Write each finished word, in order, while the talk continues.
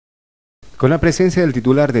Con la presencia del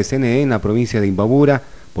titular de CNE en la provincia de Ibarra,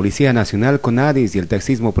 Policía Nacional, CONADIS y el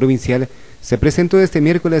taxismo provincial, se presentó este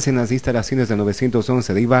miércoles en las instalaciones del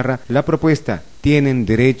 911 de Ibarra la propuesta «Tienen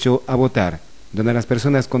derecho a votar», donde las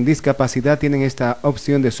personas con discapacidad tienen esta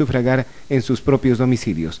opción de sufragar en sus propios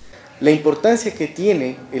domicilios. La importancia que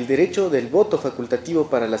tiene el derecho del voto facultativo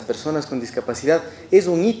para las personas con discapacidad es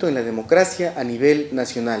un hito en la democracia a nivel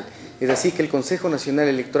nacional. Es así que el Consejo Nacional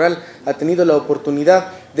Electoral ha tenido la oportunidad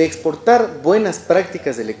de exportar buenas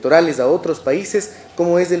prácticas electorales a otros países,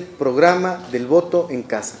 como es el programa del voto en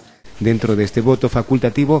casa. Dentro de este voto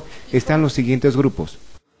facultativo están los siguientes grupos: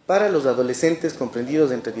 para los adolescentes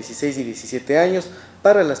comprendidos entre 16 y 17 años,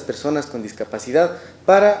 para las personas con discapacidad,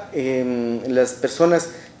 para las personas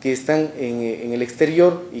que están en el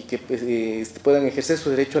exterior y que puedan ejercer su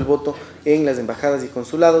derecho al voto en las embajadas y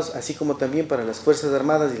consulados, así como también para las Fuerzas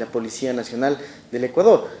Armadas y la Policía Nacional del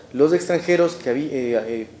Ecuador. Los extranjeros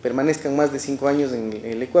que permanezcan más de 5 años en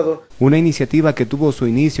el Ecuador. Una iniciativa que tuvo su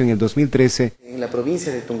inicio en el 2013. En la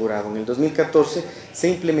provincia de Tungurahua. En el 2014 se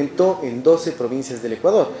implementó en 12 provincias del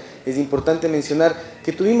Ecuador. Es importante mencionar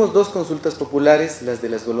que tuvimos 2 consultas populares, las de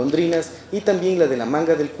las golondrinas y también la de la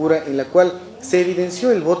manga del cura, en la cual se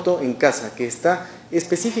evidenció el voto en casa, que está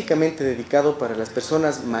específicamente dedicado para las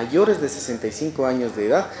personas mayores de 65 años de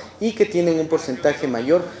edad y que tienen un porcentaje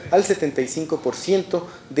mayor al 75%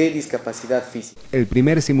 de discapacidad física. El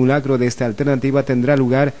primer simulacro de esta alternativa tendrá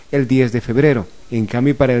lugar el 10 de febrero. En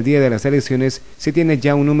cambio, para el día de las elecciones se tiene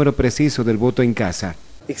ya un número preciso del voto en casa.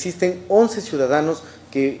 Existen 11 ciudadanos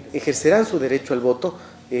que ejercerán su derecho al voto.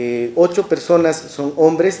 8 personas son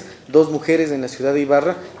hombres, 2 mujeres en la ciudad de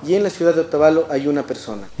Ibarra y en la ciudad de Otavalo hay 1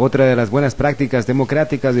 persona. Otra de las buenas prácticas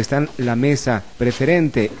democráticas está en la mesa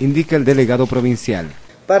preferente, indica el delegado provincial.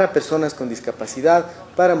 Para personas con discapacidad,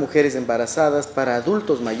 para mujeres embarazadas, para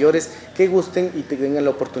adultos mayores que gusten y tengan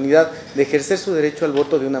la oportunidad de ejercer su derecho al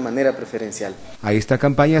voto de una manera preferencial. A esta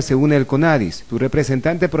campaña se une el CONADIS. Su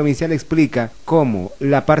representante provincial explica cómo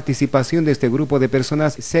la participación de este grupo de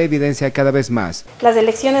personas se evidencia cada vez más. Las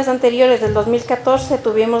elecciones anteriores del 2014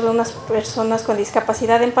 tuvimos unas personas con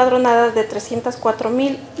discapacidad empadronadas de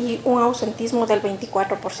 304.000 y un ausentismo del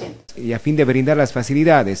 24%. Y a fin de brindar las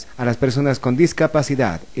facilidades a las personas con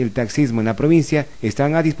discapacidad, el taxismo en la provincia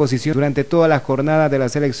están a disposición durante toda la jornada de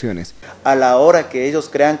las elecciones. A la hora que ellos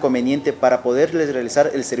crean conveniente para poderles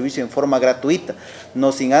realizar el servicio en forma gratuita,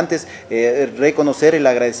 no sin antes reconocer el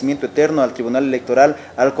agradecimiento eterno al Tribunal Electoral,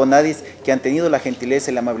 al CONADIS, que han tenido la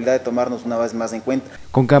gentileza y la amabilidad de tomarnos una vez más en cuenta.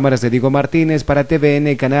 Con cámaras de Diego Martínez para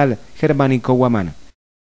TVN Canal Germánico Guamán.